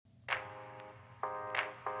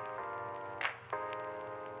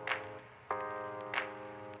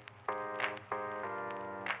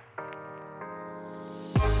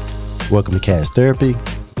Welcome to Cast Therapy.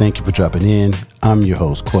 Thank you for dropping in. I'm your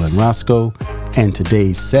host, Colin Roscoe, and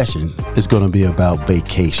today's session is going to be about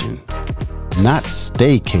vacation. Not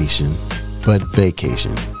staycation, but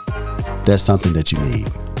vacation. That's something that you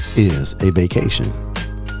need, is a vacation.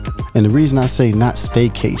 And the reason I say not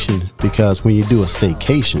staycation, because when you do a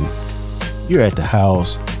staycation, you're at the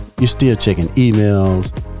house, you're still checking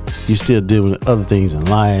emails, you're still dealing with other things in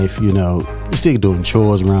life, you're still doing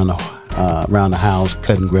chores around the house,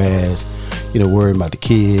 cutting grass, worrying about the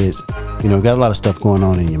kids, got a lot of stuff going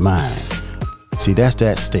on in your mind. See, that's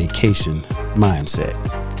that staycation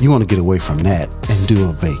mindset. You want to get away from that and do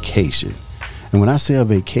a vacation. And when I say a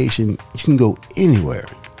vacation, you can go anywhere.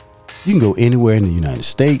 You can go anywhere in the United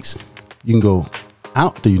States. You can go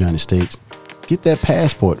out the United States. Get that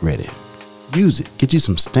passport ready. Use it. Get you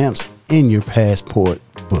some stamps in your passport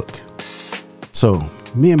book. So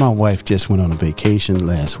me and my wife just went on a vacation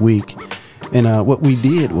last week. And what we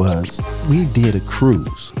did was we did a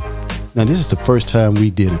cruise. Now, this is the first time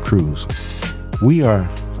we did a cruise. We are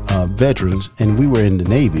veterans and we were in the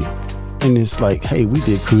Navy. And it's like, hey, we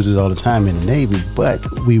did cruises all the time in the Navy, but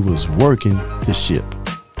we was working the ship.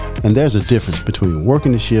 And there's a difference between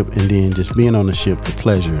working the ship and then just being on the ship for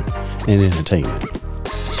pleasure and entertainment.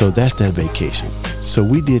 So that's that vacation. So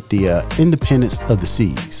we did the Independence of the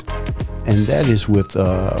Seas. And that is with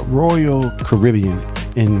Royal Caribbean.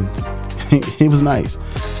 And it was nice.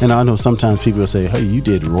 And I know sometimes people will say, hey, you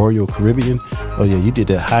did Royal Caribbean? Oh, yeah, you did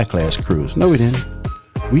that high-class cruise. No, we didn't.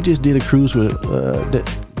 We just did a cruise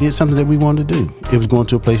that did something that we wanted to do. It was going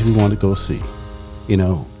to a place we wanted to go see.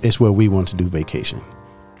 It's where we want to do vacation.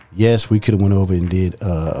 Yes, we could have went over and did,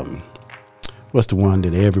 what's the one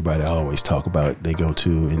that everybody always talk about? They go to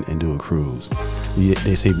and do a cruise.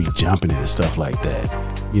 They say be jumping and stuff like that.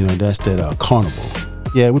 That's that Carnival.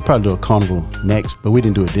 Yeah, we'd probably do a Carnival next, but we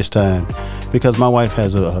didn't do it this time because my wife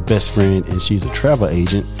has a best friend and she's a travel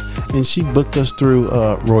agent and she booked us through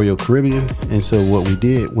Royal Caribbean. And so what we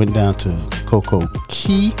did, went down to Coco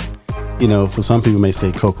Key. For some people may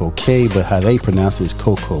say Coco K, but how they pronounce it is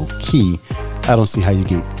Coco Key. I don't see how you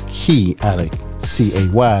get key out of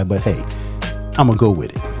C-A-Y, but hey, I'm going to go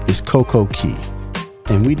with it. It's Coco Key.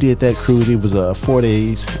 And we did that cruise. It was 4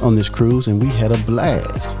 days on this cruise and we had a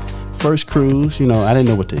blast. First cruise, I didn't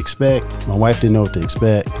know what to expect. My wife didn't know what to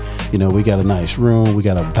expect. We got a nice room, we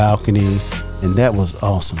got a balcony, and that was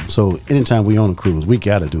awesome. So anytime we on a cruise, we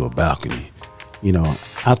got to do a balcony.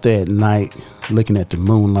 Out there at night, looking at the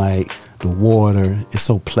moonlight, the water, it's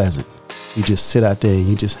so pleasant. You just sit out there and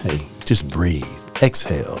you just breathe,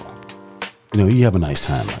 exhale. You have a nice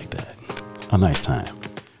time like that, a nice time.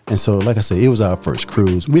 And so, like I said, it was our first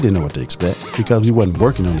cruise. We didn't know what to expect because we wasn't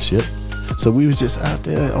working on the ship. So we was just out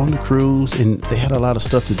there on the cruise and they had a lot of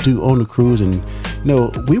stuff to do on the cruise. And,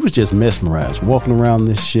 we was just mesmerized walking around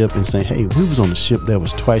this ship and saying, hey, we was on a ship that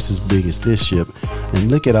was twice as big as this ship. And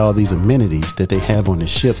look at all these amenities that they have on this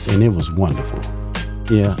ship. And it was wonderful.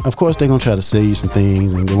 Yeah, of course, they're going to try to sell you some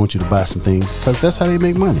things and they want you to buy some things because that's how they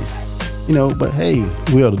make money. But hey,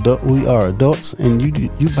 we are adults and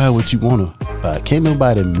you buy what you want to buy. Can't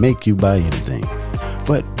nobody make you buy anything.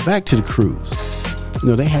 But back to the cruise.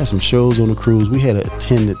 They had some shows on the cruise. We had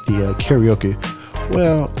attended the karaoke.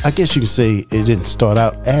 Well, I guess you can say it didn't start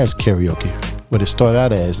out as karaoke, but it started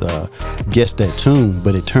out as Guess That Tune,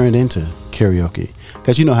 but it turned into karaoke.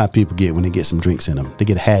 Because you know how people get when they get some drinks in them. They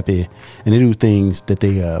get happy and they do things that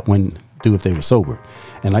they wouldn't do if they were sober.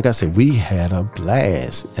 And like I said, we had a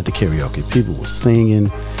blast at the karaoke. People were singing.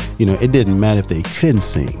 It didn't matter if they couldn't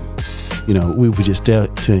sing. We were just there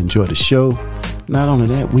to enjoy the show. Not only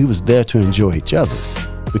that, we was there to enjoy each other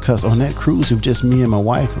because on that cruise, it was just me and my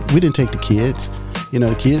wife. We didn't take the kids.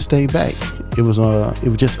 The kids stayed back. It was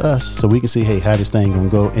just us. So we can see, hey, how this thing gonna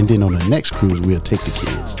go. And then on the next cruise, we'll take the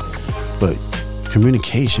kids. But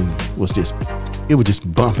communication was just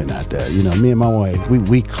bumping out there. Me and my wife,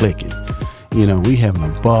 we clicking. We having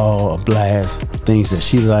a ball, a blast, things that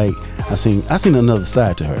she like. I seen another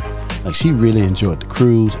side to her. Like she really enjoyed the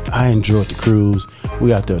cruise. I enjoyed the cruise.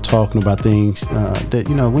 We out there talking about things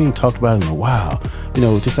that, we ain't talked about in a while.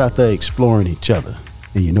 Just out there exploring each other.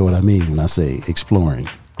 And you know what I mean when I say exploring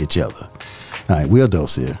each other. All right, we're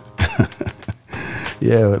adults here.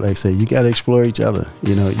 Yeah, like I say, you got to explore each other.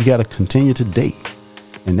 You got to continue to date.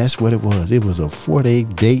 And that's what it was. It was a 4-day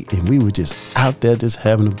date and we were just out there just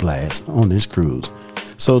having a blast on this cruise.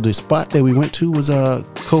 So the spot that we went to was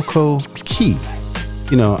Coco Key.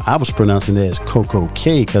 I was pronouncing it as Coco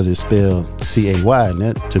K because it's spelled C-A-Y. And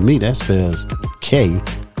that, to me, that spells K.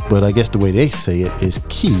 But I guess the way they say it is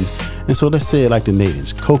Key. And so let's say it like the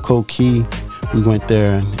natives. Coco Key. We went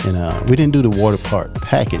there and we didn't do the water park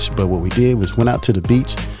package. But what we did was went out to the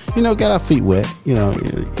beach. got our feet wet. You know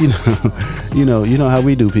how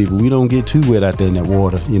we do, people. We don't get too wet out there in that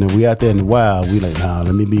water. We out there in the wild. We like, nah,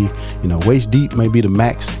 let me be, waist deep may be the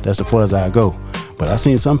max. That's the far as I go. But I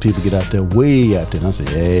seen some people get out there way out there, and I said,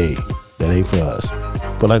 hey, that ain't for us.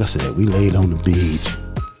 But like I said, we laid on the beach,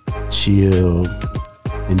 chilled,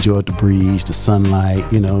 enjoyed the breeze, the sunlight,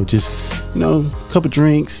 just, a couple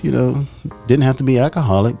drinks, didn't have to be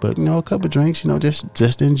alcoholic, but, a couple drinks,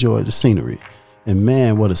 just to enjoy the scenery. And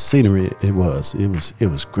man, what a scenery it was. It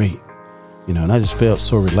was great, and I just felt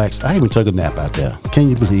so relaxed. I even took a nap out there.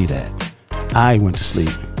 Can you believe that? I went to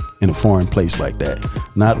sleep in a foreign place like that,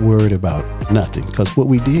 not worried about nothing. Because what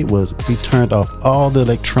we did was we turned off all the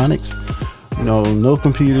electronics, no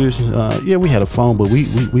computers. We had a phone, but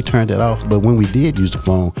we turned that off. But when we did use the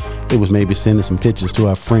phone, it was maybe sending some pictures to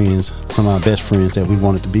our friends, some of our best friends that we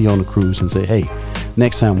wanted to be on the cruise, and say, hey,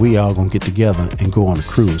 next time we all gonna get together and go on a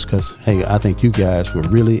cruise, because hey, I think you guys will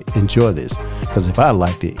really enjoy this. Because if I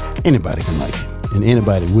liked it, anybody can like it, and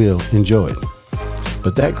anybody will enjoy it.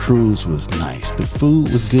 But that cruise was nice. The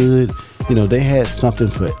food was good. They had something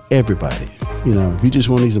for everybody. If you just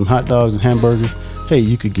want to eat some hot dogs and hamburgers, hey,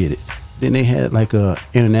 you could get it. Then they had like a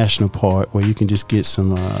international part where you can just get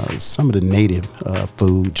some of the native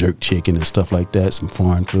food, jerk chicken and stuff like that, some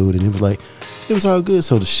foreign food. And it was all good.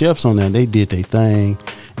 So the chefs on there, they did their thing.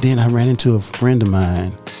 Then I ran into a friend of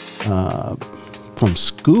mine from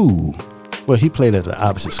school. Well, he played at the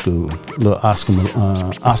opposite school, little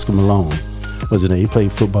Oscar Malone. Was it? He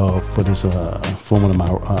played football for one of my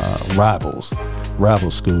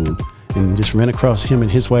rival school. And just ran across him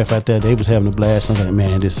and his wife out there. They was having a blast. I was like,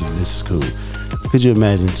 man, this is cool. Could you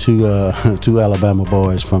imagine two Alabama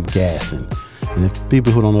boys from Gaston? And if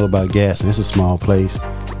people who don't know about Gaston, it's a small place,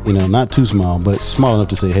 not too small, but small enough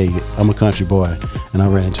to say, hey, I'm a country boy. And I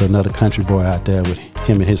ran into another country boy out there with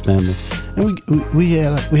him and his family. And we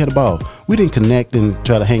had a ball. We didn't connect and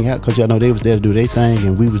try to hang out because y'all know they was there to do their thing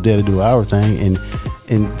and we was there to do our thing.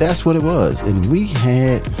 And that's what it was. And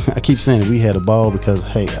I keep saying we had a ball because,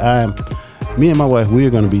 hey, me and my wife, we're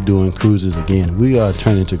going to be doing cruises again. We are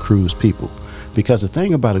turning to cruise people. Because the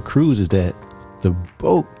thing about a cruise is that the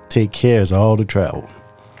boat take care of all the travel.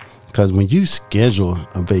 Because when you schedule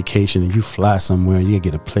a vacation and you fly somewhere, you got to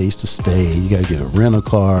get a place to stay. You got to get a rental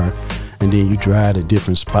car. And then you drive to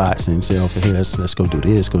different spots and say, okay, hey, let's go do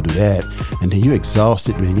this, go do that. And then you're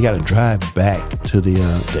exhausted, man. You got to drive back to the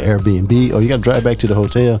Airbnb, or you got to drive back to the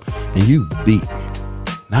hotel, and you beat.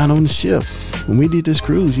 Not on the ship. When we did this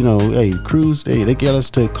cruise, they got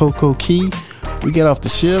us to Coco Key. We get off the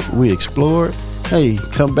ship, we explored. Hey,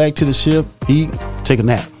 come back to the ship, eat, take a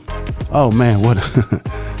nap. Oh man, what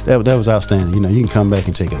that was outstanding. You can come back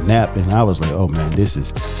and take a nap, and I was like, oh man, this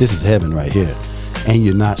is heaven right here. And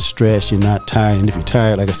you're not stressed, you're not tired. And if you're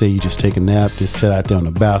tired, like I say, you just take a nap, just sit out there on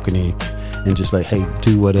the balcony and just like, hey,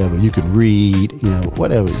 do whatever. You can read,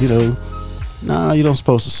 whatever, Nah, you don't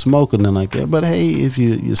supposed to smoke or nothing like that. But hey, if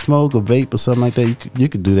you smoke or vape or something like that, you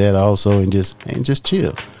could do that also and just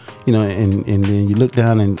chill. And then you look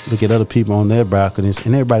down and look at other people on their balconies,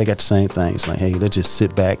 and everybody got the same thing. It's like, hey, let's just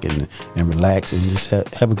sit back and relax and just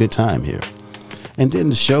have a good time here. And then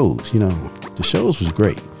the shows, the shows was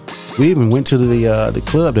great. We even went to the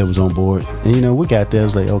club that was on board, and we got there. It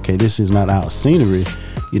was like, okay, this is not our scenery,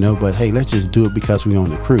 but hey, let's just do it because we on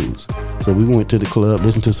the cruise. So we went to the club,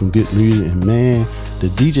 listened to some good music, and man, the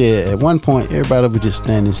DJ at one point, everybody was just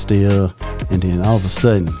standing still, and then all of a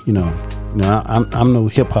sudden, I'm no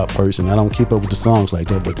hip hop person. I don't keep up with the songs like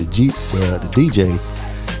that, but the DJ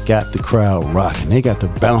got the crowd rocking. They got the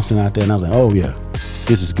bouncing out there, and I was like, oh yeah,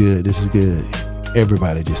 this is good.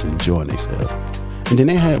 Everybody just enjoying themselves. And then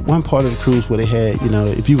they had one part of the cruise where they had,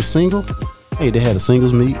 if you were single, hey, they had a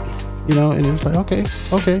singles meet, and it was like, okay.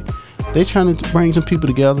 They trying to bring some people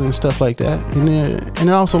together and stuff like that. And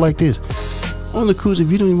also like this, on the cruise, if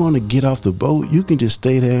you don't even want to get off the boat, you can just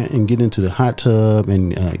stay there and get into the hot tub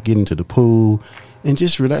and get into the pool and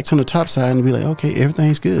just relax on the top side and be like, okay,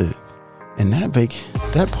 everything's good. And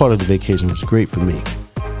that part of the vacation was great for me.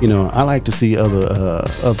 I like to see other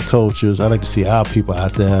cultures. I like to see our people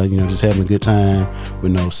out there, just having a good time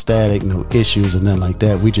with no static, no issues or nothing like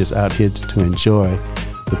that. We just out here to enjoy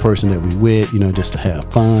the person that we with, just to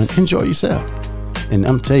have fun, enjoy yourself. And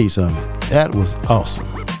I'm telling you something, that was awesome.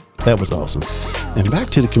 And back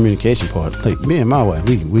to the communication part, like me and my wife,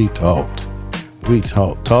 we talked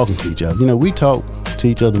talking to each other. We talk to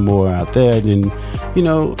each other more out there than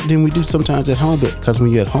we do sometimes at home. But because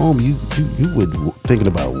when you're at home, you would thinking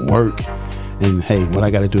about work and hey, what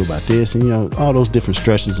I got to do about this, and all those different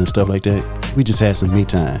stresses and stuff like that. We just had some me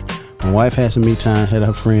time. My wife had some me time, had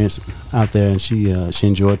her friends out there, and she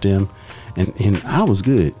enjoyed them. And I was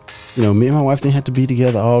good. Me and my wife didn't have to be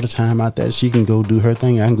together all the time out there. She can go do her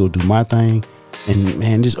thing. I can go do my thing. And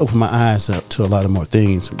man, just opened my eyes up to a lot of more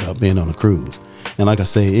things about being on a cruise. And like I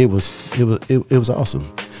say, it was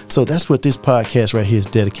awesome. So that's what this podcast right here is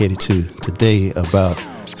dedicated to today about,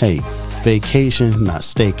 hey, vacation, not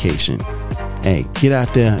staycation. Hey, get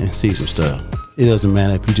out there and see some stuff. It doesn't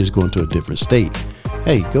matter if you just go into a different state.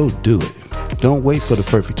 Hey, go do it. Don't wait for the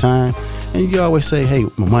perfect time. And you always say, hey,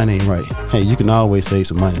 my money ain't right. Hey, you can always save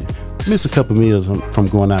some money. Miss a couple meals from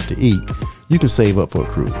going out to eat. You can save up for a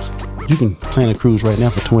cruise. You can plan a cruise right now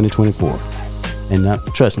for 2024. And now,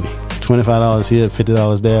 trust me, $25 here,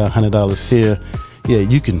 $50 there, $100 here. Yeah,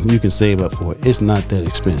 you can save up for it. It's not that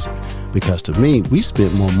expensive. Because to me, we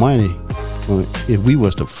spent more money if we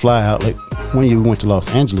was to fly out. Like one year we went to Los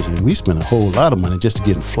Angeles and we spent a whole lot of money just to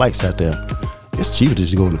get in flights out there. It's cheaper to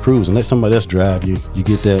just go on a cruise and let somebody else drive you. You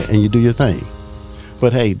get there and you do your thing.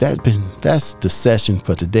 But hey, that's the session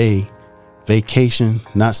for today. Vacation,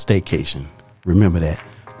 not staycation. Remember that.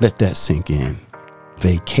 Let that sink in.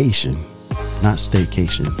 Vacation, not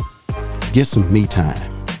staycation. Get some me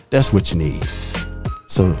time. That's what you need.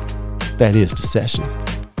 So that is the session.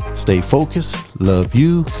 Stay focused, love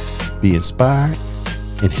you, be inspired,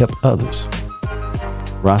 and help others.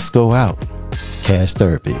 Roscoe out. Cash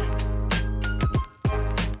Therapy.